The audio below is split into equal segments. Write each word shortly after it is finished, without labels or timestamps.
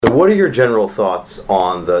So what are your general thoughts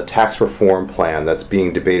on the tax reform plan that's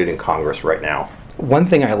being debated in Congress right now? One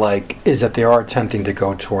thing I like is that they are attempting to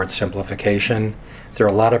go towards simplification. There are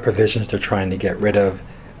a lot of provisions they're trying to get rid of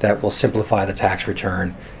that will simplify the tax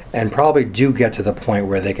return and probably do get to the point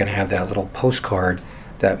where they can have that little postcard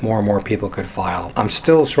that more and more people could file. I'm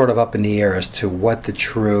still sort of up in the air as to what the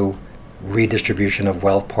true redistribution of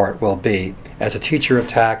wealth part will be. As a teacher of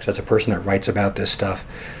tax, as a person that writes about this stuff,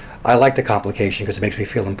 I like the complication because it makes me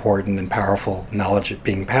feel important and powerful, knowledge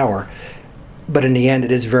being power. But in the end,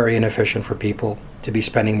 it is very inefficient for people to be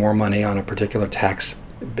spending more money on a particular tax.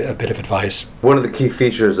 A bit of advice. One of the key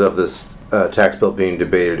features of this tax bill being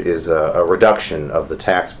debated is a reduction of the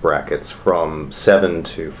tax brackets from 7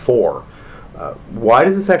 to 4. Why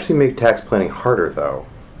does this actually make tax planning harder, though?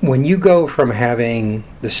 When you go from having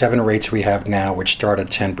the 7 rates we have now, which start at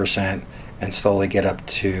 10% and slowly get up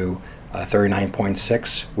to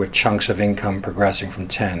 39.6, with chunks of income progressing from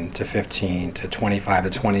 10 to 15 to 25 to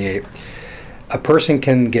 28, a person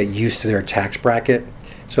can get used to their tax bracket.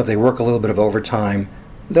 So if they work a little bit of overtime,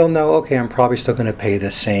 they'll know, okay, I'm probably still going to pay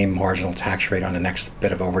the same marginal tax rate on the next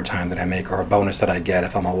bit of overtime that I make or a bonus that I get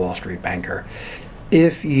if I'm a Wall Street banker.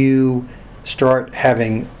 If you start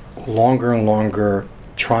having longer and longer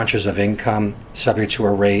tranches of income subject to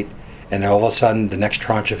a rate, and then all of a sudden the next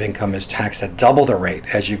tranche of income is taxed at double the rate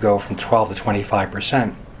as you go from 12 to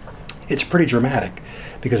 25%, it's pretty dramatic.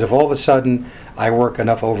 Because if all of a sudden I work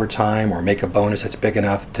enough overtime or make a bonus that's big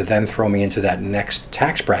enough to then throw me into that next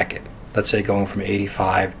tax bracket, let's say going from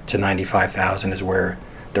 85 to 95,000 is where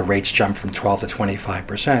the rates jump from 12 to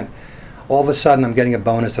 25%, all of a sudden I'm getting a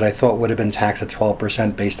bonus that I thought would have been taxed at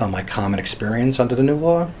 12% based on my common experience under the new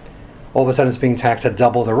law. All of a sudden it's being taxed at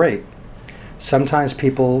double the rate. Sometimes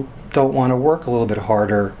people don't want to work a little bit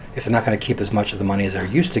harder if they're not going to keep as much of the money as they're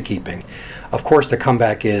used to keeping. Of course, the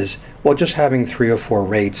comeback is, well, just having 3 or 4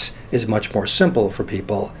 rates is much more simple for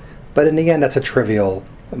people. But in the end, that's a trivial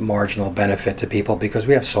marginal benefit to people because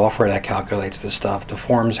we have software that calculates this stuff. The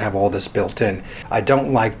forms have all this built in. I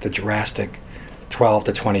don't like the drastic 12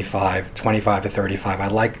 to 25, 25 to 35. I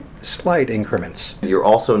like slight increments. You're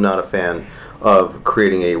also not a fan of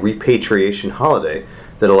creating a repatriation holiday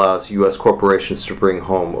that allows U.S. corporations to bring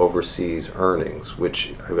home overseas earnings,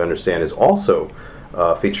 which I understand is also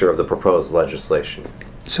a feature of the proposed legislation.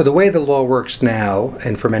 So the way the law works now,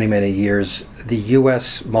 and for many, many years, the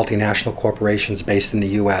U.S. multinational corporations based in the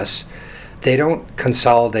U.S., they don't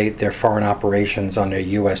consolidate their foreign operations on their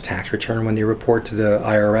U.S. tax return when they report to the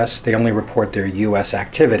IRS. They only report their U.S.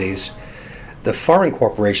 activities. The foreign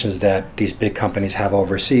corporations that these big companies have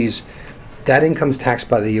overseas, that income's taxed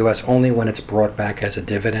by the U.S. only when it's brought back as a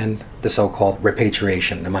dividend, the so-called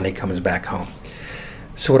repatriation. The money comes back home.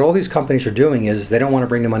 So what all these companies are doing is they don't want to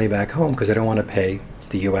bring the money back home because they don't want to pay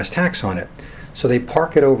the U.S. tax on it. So they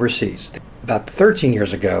park it overseas. About 13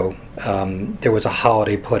 years ago, there was a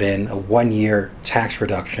holiday put in, a 1-year tax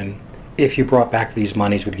reduction. If you brought back these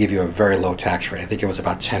monies, would give you a very low tax rate. I think it was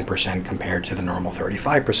about 10% compared to the normal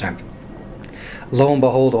 35%. Lo and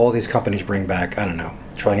behold, all these companies bring back, I don't know,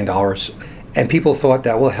 $1 trillion. And people thought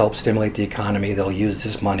that will help stimulate the economy. They'll use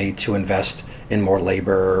this money to invest in more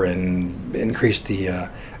labor and increase the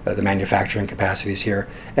manufacturing capacities here.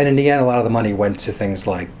 And in the end, a lot of the money went to things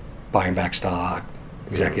like buying back stock,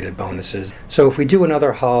 executive bonuses. So if we do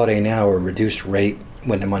another holiday now or reduced rate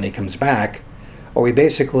when the money comes back, are we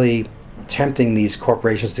basically tempting these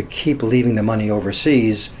corporations to keep leaving the money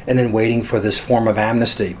overseas and then waiting for this form of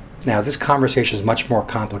amnesty? Now, this conversation is much more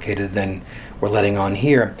complicated than we're letting on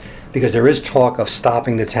here, because there is talk of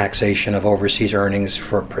stopping the taxation of overseas earnings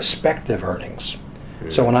for prospective earnings.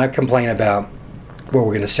 So when I complain about where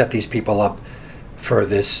we're going to set these people up for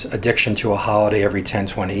this addiction to a holiday every 10,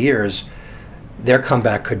 20 years, their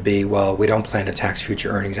comeback could be, well, we don't plan to tax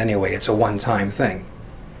future earnings anyway. It's a one-time thing.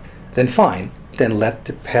 Then fine. Then let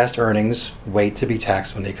the past earnings wait to be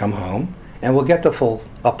taxed when they come home, and we'll get the full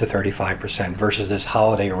up to 35% versus this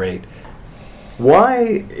holiday rate.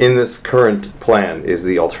 Why, in this current plan, is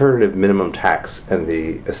the alternative minimum tax and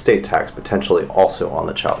the estate tax potentially also on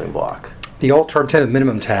the chopping block? The alternative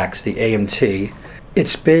minimum tax, the AMT,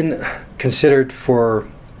 it's been considered for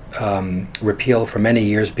repeal for many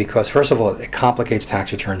years because, first of all, it complicates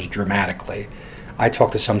tax returns dramatically. I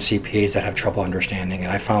talk to some CPAs that have trouble understanding,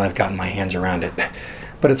 and I finally have gotten my hands around it.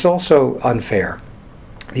 But it's also unfair.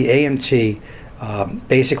 The AMT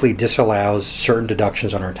basically disallows certain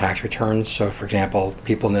deductions on our tax returns. So, for example,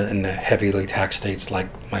 people in the heavily taxed states like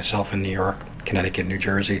myself in New York, Connecticut, New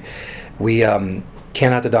Jersey, we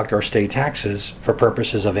cannot deduct our state taxes for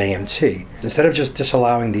purposes of AMT. Instead of just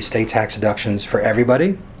disallowing these state tax deductions for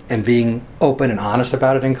everybody and being open and honest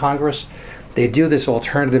about it in Congress, they do this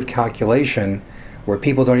alternative calculation where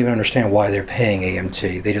people don't even understand why they're paying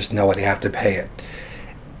AMT. They just know they have to pay it.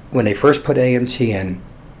 When they first put AMT in,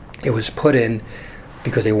 it was put in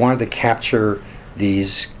because they wanted to capture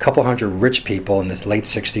these couple hundred rich people in the late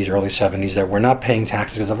 60s, early 70s that were not paying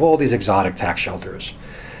taxes because of all these exotic tax shelters.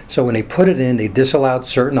 So when they put it in, they disallowed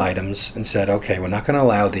certain items and said, okay, we're not going to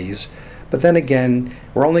allow these. But then again,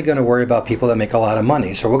 we're only going to worry about people that make a lot of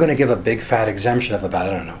money. So we're going to give a big fat exemption of about,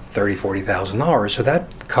 $30,000, $40,000. So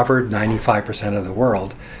that covered 95% of the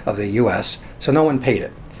world, of the US. So no one paid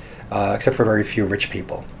it, except for very few rich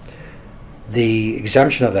people. The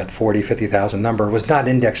exemption of that 40, 50,000 number was not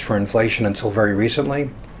indexed for inflation until very recently.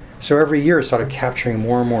 So every year it started capturing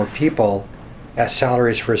more and more people as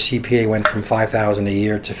salaries for a CPA went from $5,000 a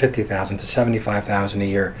year to $50,000 to $75,000 a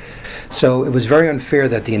year. So it was very unfair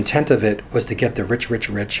that the intent of it was to get the rich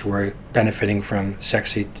who were benefiting from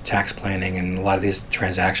sexy tax planning and a lot of these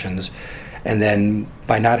transactions. And then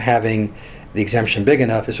by not having the exemption big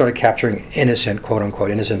enough, it started capturing innocent, quote unquote,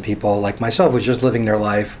 innocent people like myself, who's just living their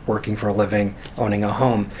life, working for a living, owning a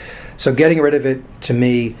home. So getting rid of it, to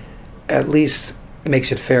me, at least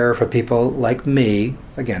makes it fair for people like me.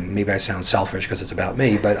 Again, maybe I sound selfish because it's about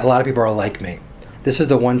me, but a lot of people are like me. This is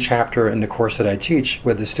the one chapter in the course that I teach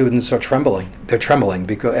where the students are trembling. They're trembling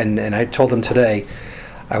because, and I told them today,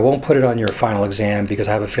 I won't put it on your final exam because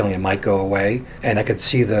I have a feeling it might go away. And I could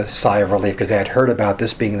see the sigh of relief because they had heard about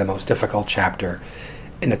this being the most difficult chapter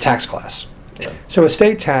in the tax class. Yeah. So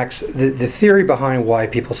estate tax, the theory behind why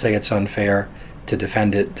people say it's unfair to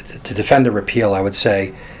defend it, to defend a repeal, I would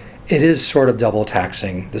say, it is sort of double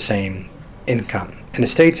taxing the same income. An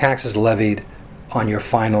estate tax is levied on your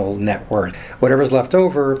final net worth. Whatever's left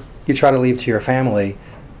over, you try to leave to your family,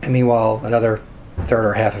 and meanwhile, another third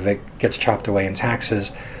or half of it gets chopped away in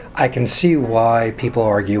taxes. I can see why people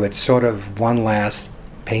argue it's sort of one last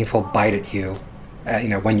painful bite at you,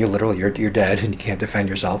 when you're dead and you can't defend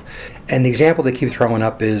yourself. And the example they keep throwing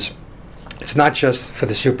up is, it's not just for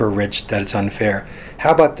the super rich that it's unfair.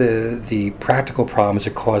 How about the practical problems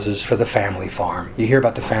it causes for the family farm? You hear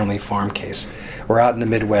about the family farm case. We're out in the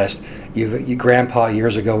Midwest. Your grandpa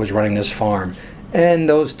years ago was running this farm, and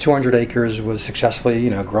those 200 acres was successfully,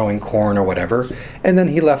 growing corn or whatever. And then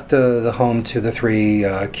he left the home to the 3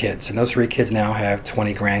 kids, and those 3 kids now have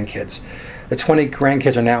 20 grandkids. The 20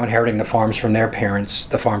 grandkids are now inheriting the farm from their parents,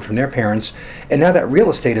 and now that real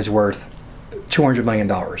estate is worth $200 million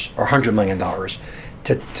or $100 million.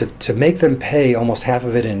 To make them pay almost half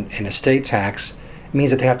of it in estate tax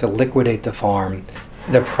means that they have to liquidate the farm.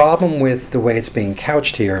 The problem with the way it's being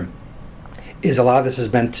couched here is a lot of this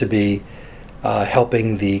is meant to be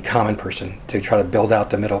helping the common person to try to build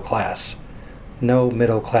out the middle class. No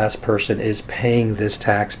middle class person is paying this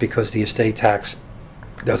tax because the estate tax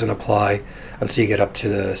doesn't apply until you get up to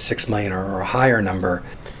the 6 million or a higher number.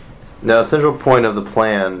 Now, a central point of the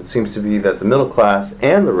plan seems to be that the middle class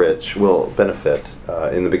and the rich will benefit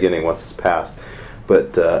in the beginning once it's passed.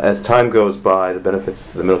 But as time goes by, the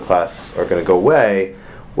benefits to the middle class are going to go away,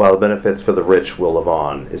 while the benefits for the rich will live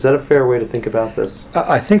on. Is that a fair way to think about this?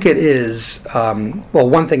 I think it is.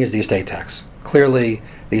 One thing is the estate tax. Clearly,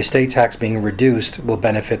 the estate tax being reduced will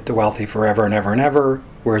benefit the wealthy forever and ever and ever,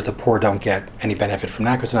 whereas the poor don't get any benefit from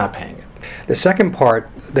that because they're not paying it. The second part,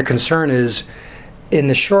 the concern is, in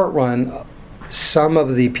the short run, some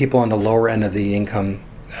of the people on the lower end of the income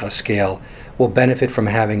scale will benefit from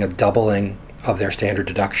having a doubling of their standard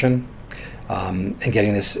deduction and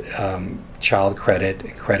getting this child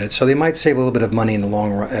credit. So they might save a little bit of money in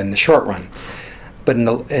the short run. But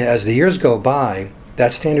as the years go by,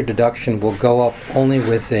 that standard deduction will go up only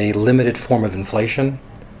with a limited form of inflation.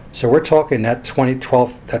 So we're talking that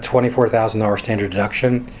 $24,000 standard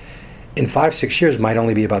deduction in 5-6 years might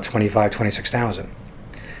only be about $26,000.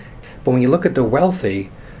 But when you look at the wealthy,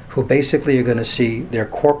 who basically are going to see their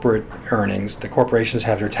corporate earnings, the corporations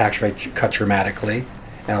have their tax rate cut dramatically,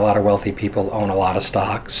 and a lot of wealthy people own a lot of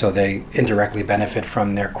stock, so they indirectly benefit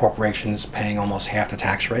from their corporations paying almost half the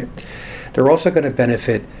tax rate. They're also going to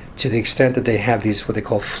benefit to the extent that they have these what they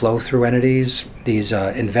call flow-through entities, these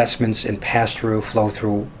investments in pass-through,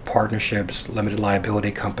 flow-through partnerships, limited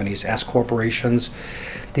liability companies, S corporations.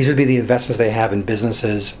 These would be the investments they have in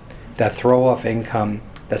businesses that throw off income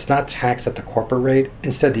that's not taxed at the corporate rate.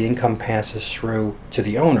 Instead, the income passes through to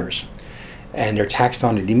the owners, and they're taxed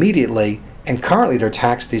on it immediately. And currently,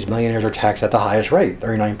 these millionaires are taxed at the highest rate,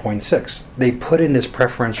 39.6. They put in this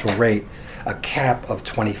preferential rate a cap of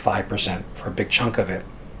 25% for a big chunk of it.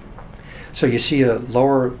 So you see a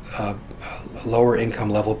lower income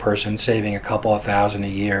level person saving a couple of thousand a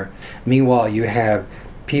year. Meanwhile, you have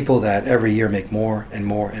people that every year make more and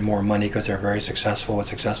more and more money because they're very successful with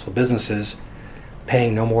successful businesses,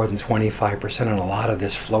 paying no more than 25% on a lot of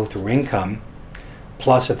this flow-through income.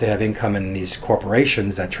 Plus, if they have income in these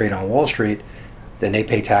corporations that trade on Wall Street, then they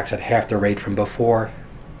pay tax at half the rate from before.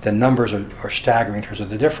 The numbers are staggering in terms of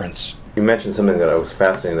the difference. You mentioned something that I was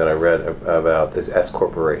fascinating that I read about this S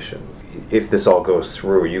corporations. If this all goes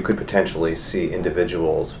through, you could potentially see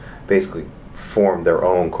individuals basically form their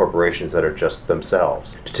own corporations that are just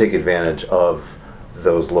themselves to take advantage of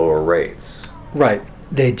those lower rates. Right.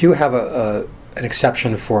 They do have an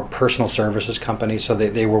exception for personal services companies, so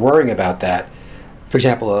they were worrying about that. For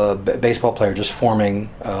example, a baseball player just forming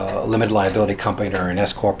a limited liability company or an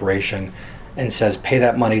S corporation and says, pay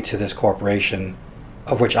that money to this corporation,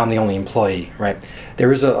 of which I'm the only employee, right?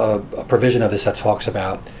 There is a provision of this that talks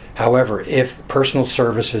about, however, if personal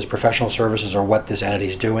services, professional services are what this entity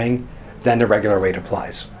is doing, then the regular rate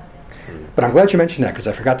applies. But I'm glad you mentioned that, because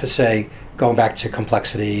I forgot to say, going back to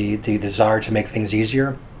complexity, the desire to make things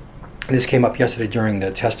easier. This came up yesterday during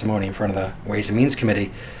the testimony in front of the Ways and Means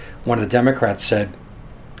Committee. One of the Democrats said,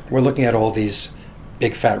 we're looking at all these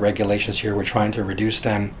big fat regulations here, we're trying to reduce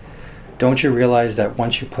them. Don't you realize that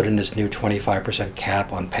once you put in this new 25%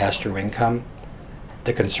 cap on pass-through income,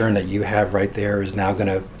 the concern that you have right there is now going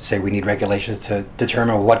to say we need regulations to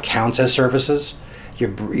determine what counts as services?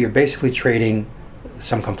 You're basically trading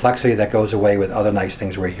some complexity that goes away with other nice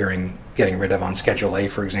things we're hearing getting rid of on Schedule A,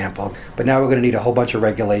 for example. But now we're going to need a whole bunch of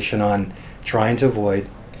regulation on trying to avoid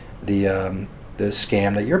the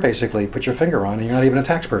scam that you're basically put your finger on, and you're not even a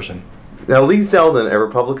tax person. Now, Lee Zeldin, a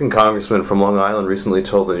Republican congressman from Long Island, recently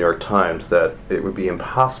told the New York Times that it would be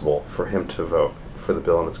impossible for him to vote for the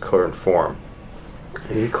bill in its current form.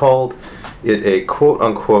 He called it a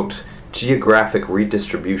quote-unquote geographic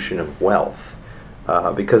redistribution of wealth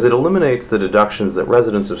because it eliminates the deductions that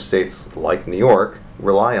residents of states like New York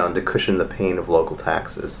rely on to cushion the pain of local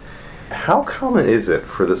taxes. How common is it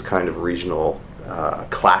for this kind of regional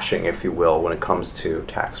clashing, if you will, when it comes to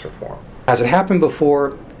tax reform? As it happened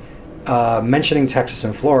before, mentioning Texas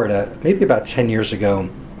and Florida, maybe about 10 years ago,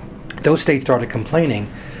 those states started complaining,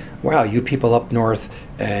 wow, you people up north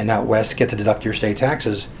and out west get to deduct your state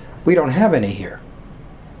taxes. We don't have any here.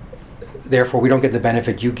 Therefore, we don't get the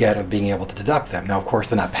benefit you get of being able to deduct them. Now, of course,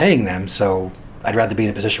 they're not paying them, so I'd rather be in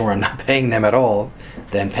a position where I'm not paying them at all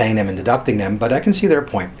than paying them and deducting them, but I can see their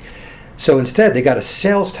point. So instead, they got a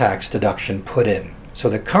sales tax deduction put in. So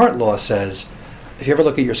the current law says, if you ever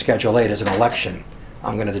look at your Schedule A as an election,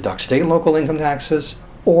 I'm going to deduct state and local income taxes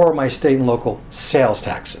or my state and local sales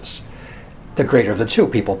taxes. The greater of the two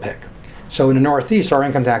people pick. So in the Northeast, our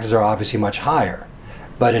income taxes are obviously much higher.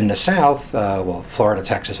 But in the South, Florida,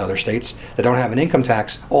 Texas, other states that don't have an income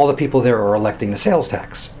tax, all the people there are electing the sales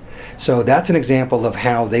tax. So that's an example of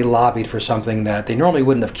how they lobbied for something that they normally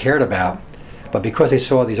wouldn't have cared about, but because they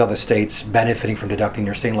saw these other states benefiting from deducting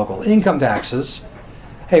their state and local income taxes,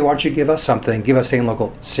 hey, why don't you give us something, give us state and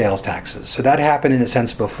local sales taxes. So that happened in a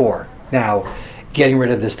sense before. Now, getting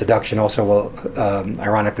rid of this deduction also will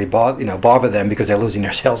ironically bother them because they're losing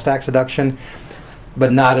their sales tax deduction,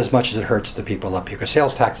 but not as much as it hurts the people up here, because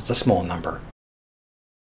sales tax is a small number.